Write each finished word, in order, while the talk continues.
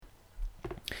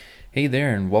Hey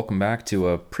there, and welcome back to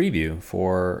a preview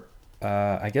for,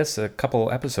 I guess, a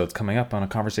couple episodes coming up on A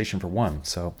Conversation for One.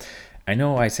 So I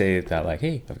know I say that, like,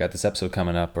 hey, I've got this episode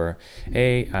coming up, or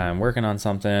hey, I'm working on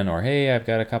something, or hey, I've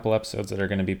got a couple episodes that are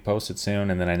going to be posted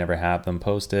soon, and then I never have them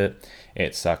posted.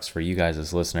 It sucks for you guys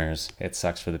as listeners. It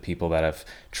sucks for the people that have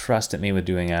trusted me with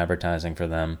doing advertising for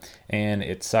them, and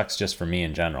it sucks just for me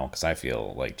in general, because I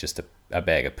feel like just a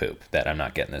bag of poop that I'm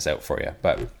not getting this out for you.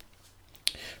 But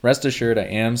rest assured, I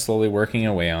am slowly working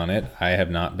away on it. I have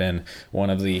not been one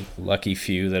of the lucky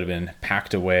few that have been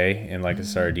packed away in like a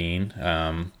sardine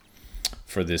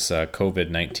for this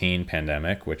COVID-19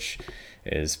 pandemic, which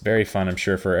is very fun, I'm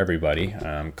sure, for everybody.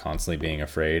 Constantly being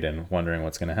afraid and wondering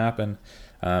what's going to happen.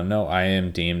 No, I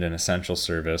am deemed an essential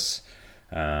service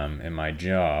in my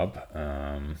job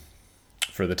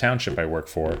for the township I work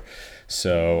for.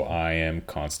 So I am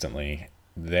constantly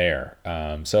there.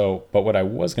 But what I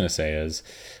was going to say is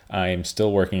I'm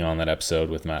still working on that episode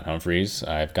with Matt Humphreys.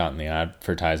 I've gotten the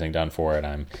advertising done for it.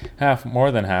 I'm more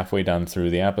than halfway done through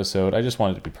the episode. I just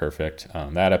want it to be perfect.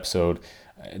 That episode,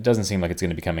 it doesn't seem like it's going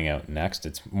to be coming out next.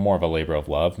 It's more of a labor of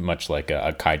love, much like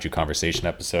a kaiju conversation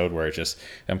episode where it's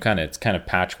kind of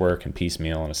patchwork and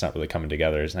piecemeal, and it's not really coming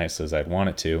together as nice as I'd want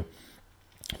it to.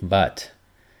 But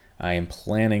I am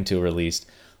planning to release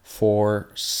 4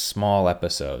 small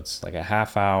episodes, like a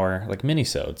half hour, like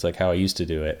mini-sodes, like how I used to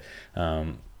do it,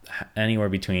 anywhere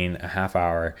between a half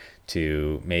hour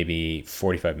to maybe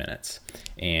 45 minutes.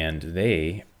 And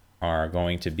they are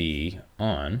going to be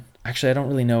on, actually, I don't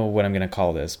really know what I'm going to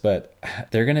call this, but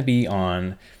they're going to be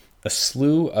on a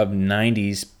slew of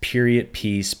 90s period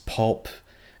piece pulp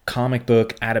comic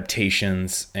book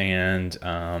adaptations, and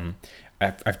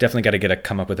I've definitely got to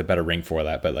come up with a better ring for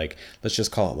that, but like, let's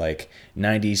just call it like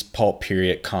 90s pulp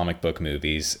period comic book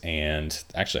movies. And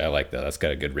actually, I like that. That's got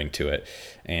a good ring to it.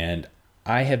 And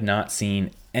I have not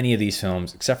seen any of these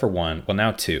films except for one. Well,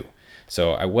 now 2.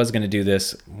 So I was going to do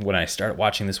this when I started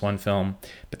watching this one film,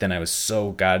 but then I was so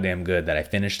goddamn good that I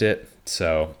finished it.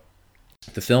 So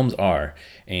the films are,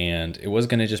 and it was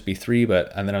going to just be 3,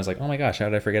 and then I was like, oh my gosh, how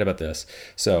did I forget about this?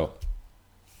 So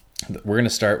we're going to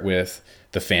start with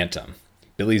The Phantom.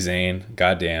 Billy Zane,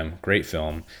 goddamn, great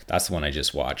film. That's the one I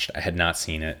just watched. I had not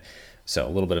seen it, so a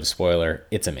little bit of a spoiler.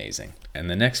 It's amazing. And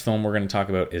the next film we're going to talk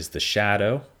about is The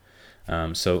Shadow.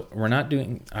 So we're not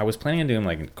doing, I was planning on doing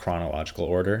like in chronological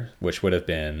order, which would have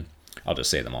been, I'll just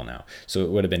say them all now. So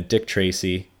it would have been Dick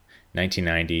Tracy,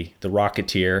 1990, The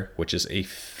Rocketeer, which is a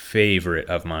favorite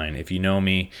of mine. If you know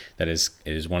me, it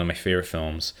is one of my favorite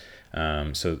films.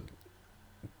 So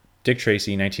Dick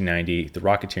Tracy, 1990, The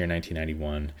Rocketeer,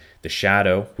 1991, The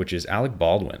Shadow, which is Alec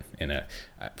Baldwin in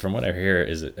from what I hear,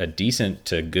 is a decent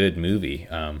to good movie.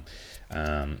 And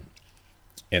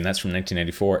that's from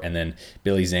 1994. And then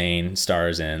Billy Zane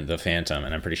stars in The Phantom,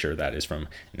 and I'm pretty sure that is from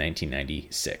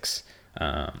 1996.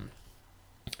 But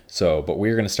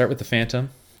we're going to start with The Phantom,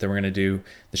 then we're going to do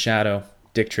The Shadow,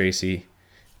 Dick Tracy.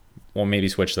 We'll maybe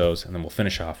switch those, and then we'll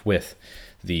finish off with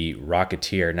The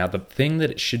Rocketeer. Now, the thing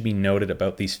that it should be noted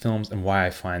about these films and why I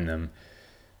find them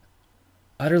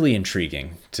utterly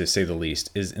intriguing, to say the least,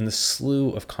 is in the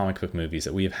slew of comic book movies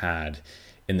that we have had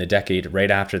in the decade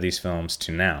right after these films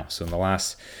to now. So in the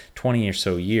last 20 or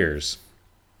so years,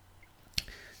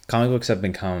 comic books have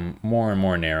become more and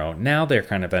more narrow. Now they're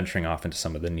kind of venturing off into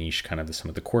some of the niche, some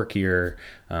of the quirkier,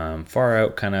 far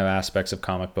out kind of aspects of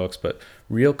comic books, but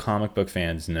real comic book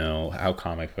fans know how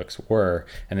comic books were,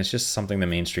 and it's just something the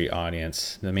mainstream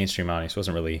audience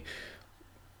wasn't really,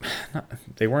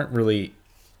 they weren't really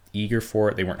eager for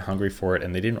it, they weren't hungry for it,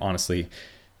 and they didn't, honestly,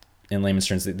 in layman's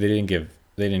terms, they didn't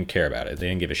care about it. They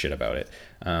didn't give a shit about it.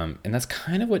 And that's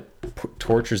kind of what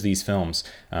tortures these films,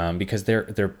 because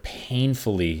they're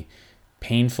painfully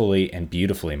and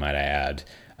beautifully, might I add,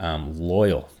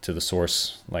 loyal to the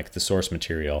source, like the source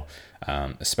material,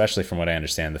 especially from what I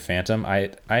understand. The Phantom,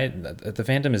 The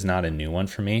Phantom is not a new one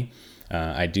for me.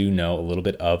 I do know a little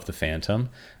bit of The Phantom,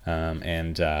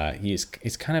 and he's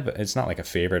kind of, it's not like a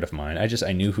favorite of mine.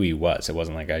 I knew who he was. It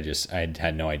wasn't like I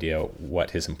had no idea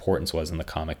what his importance was in the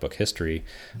comic book history,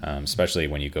 especially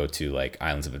when you go to like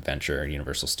Islands of Adventure or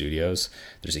Universal Studios.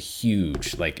 There's a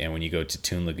huge, and when you go to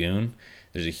Toon Lagoon,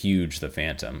 there's a huge The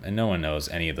Phantom, and no one knows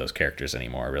any of those characters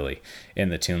anymore, really, in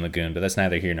the Toon Lagoon, but that's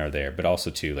neither here nor there. But also,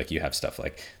 too, like, you have stuff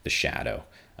like The Shadow,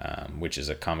 which is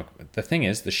a comic. The thing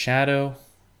is, The Shadow,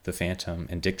 The Phantom,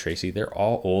 and Dick Tracy, they're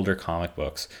all older comic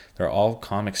books. They're all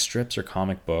comic strips or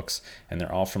comic books, and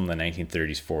they're all from the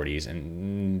 1930s, 40s,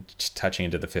 and touching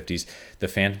into the 50s. The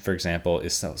Phantom, for example,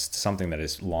 is something that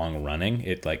is long running.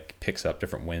 It, like, picks up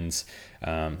different wins,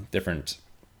 different,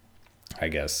 I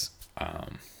guess,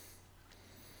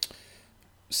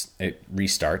 it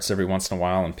restarts every once in a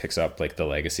while and picks up like the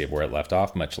legacy of where it left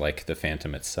off, much like the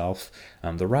Phantom itself.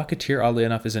 The Rocketeer, oddly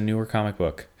enough, is a newer comic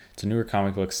book. It's a newer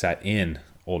comic book set in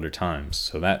older times,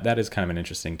 so that is kind of an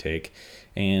interesting take.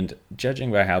 And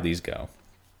judging by how these go,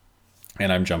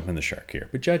 and I'm jumping the shark here,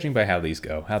 but judging by how these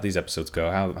go, how these episodes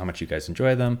go, how much you guys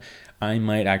enjoy them, I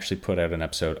might actually put out an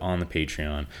episode on the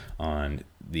Patreon on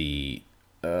the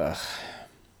on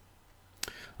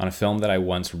a film that I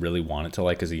once really wanted to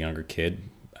like as a younger kid,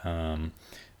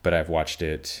 but I've watched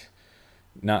it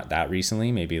not that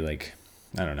recently, maybe like,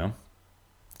 I don't know,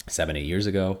 7-8 years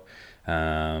ago,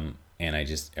 and I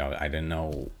just, I didn't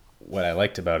know what I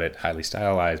liked about it, highly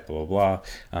stylized, blah, blah,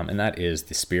 blah, and that is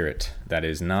The Spirit. That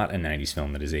is not a 90s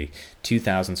film, that is a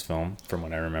 2000s film, from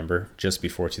what I remember, just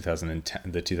before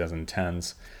 2010, the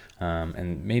 2010s,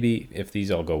 and maybe if these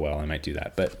all go well, I might do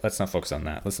that, but let's not focus on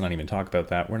that. Let's not even talk about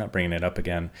that. We're not bringing it up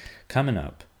again. Coming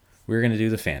up, we're going to do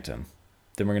The Phantom,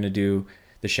 then we're going to do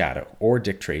The Shadow, or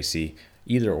Dick Tracy,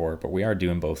 either or, but we are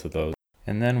doing both of those.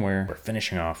 And then we're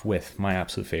finishing off with my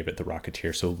absolute favorite, The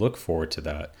Rocketeer. So look forward to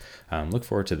that. Look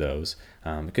forward to those.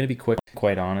 Going to be quick,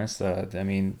 quite honest. I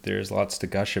mean, there's lots to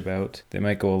gush about. They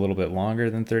might go a little bit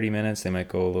longer than 30 minutes. They might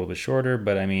go a little bit shorter.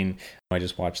 But I mean, I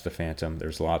just watched The Phantom.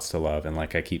 There's lots to love. And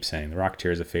like I keep saying, The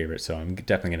Rocketeer is a favorite. So I'm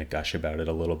definitely going to gush about it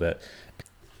a little bit.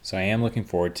 So I am looking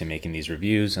forward to making these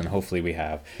reviews. And hopefully we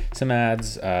have some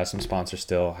ads, some sponsors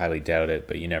still. Highly doubt it,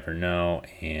 but you never know.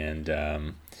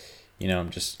 And you know,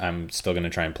 I'm still going to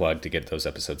try and plug to get those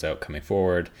episodes out coming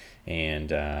forward.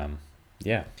 And,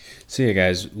 yeah. So, yeah,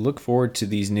 guys, look forward to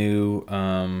these new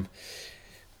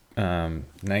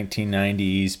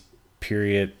 1990s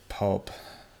period pulp.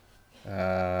 What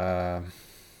are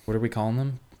we calling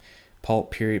them? Pulp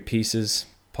period pieces,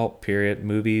 pulp period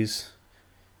movies,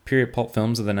 period pulp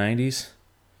films of the 90s.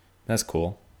 That's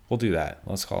cool. We'll do that.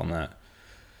 Let's call them that.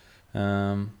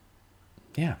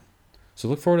 Yeah. So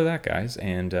look forward to that, guys,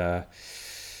 and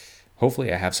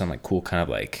hopefully I have some like cool kind of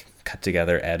like cut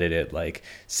together, edited, like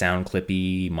sound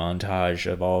clippy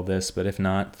montage of all this. But if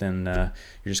not, then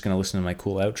you're just gonna listen to my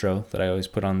cool outro that I always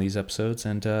put on these episodes,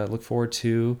 and look forward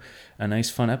to a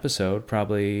nice fun episode.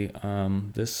 Probably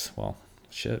it's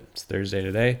Thursday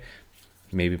today,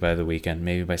 maybe by the weekend,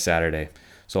 maybe by Saturday.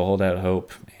 So I'll hold out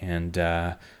hope, and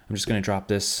I'm just gonna drop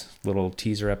this little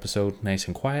teaser episode nice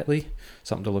and quietly,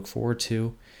 something to look forward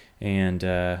to. And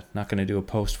not going to do a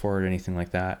post for it or anything like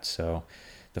that. So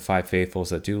the 5 faithfuls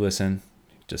that do listen,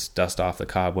 just dust off the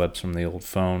cobwebs from the old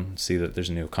phone, see that there's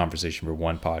a new Conversation for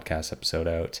One podcast episode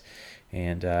out.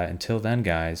 And until then,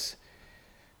 guys,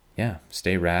 yeah,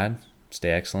 stay rad,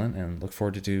 stay excellent, and look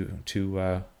forward to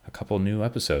a couple new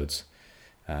episodes.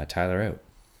 Tyler out.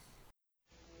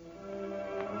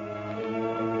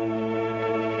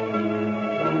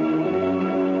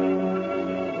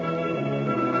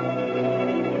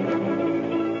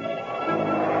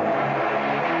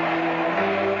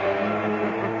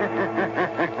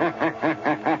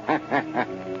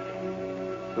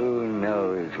 Who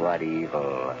knows what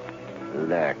evil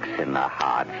lurks in the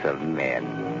hearts of men?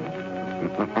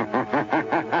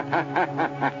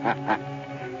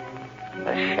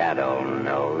 The shadow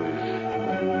knows.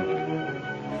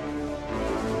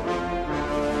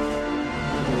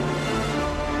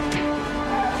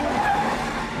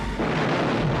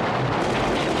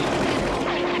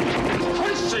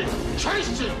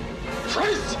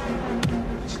 Tracy!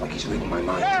 It's like he's reading my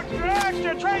mind.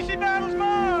 Extra! Tracy Battles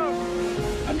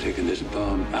move! I'm taking this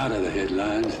bum out of the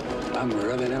headlines. I'm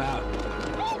rubbing him out.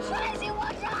 Hey, Tracy,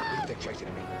 watch out! Take Tracy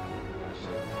to me.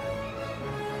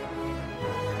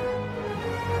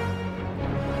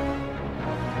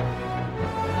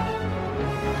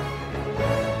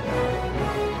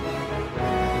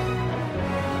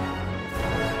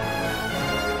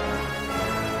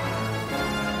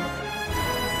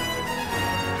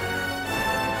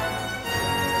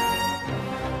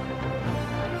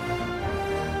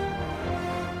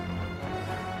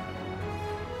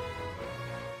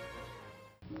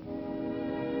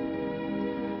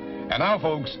 And now,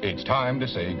 folks, it's time to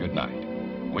say goodnight.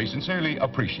 We sincerely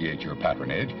appreciate your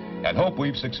patronage and hope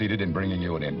we've succeeded in bringing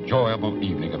you an enjoyable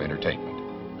evening of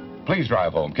entertainment. Please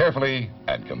drive home carefully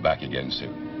and come back again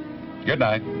soon. Good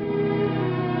night.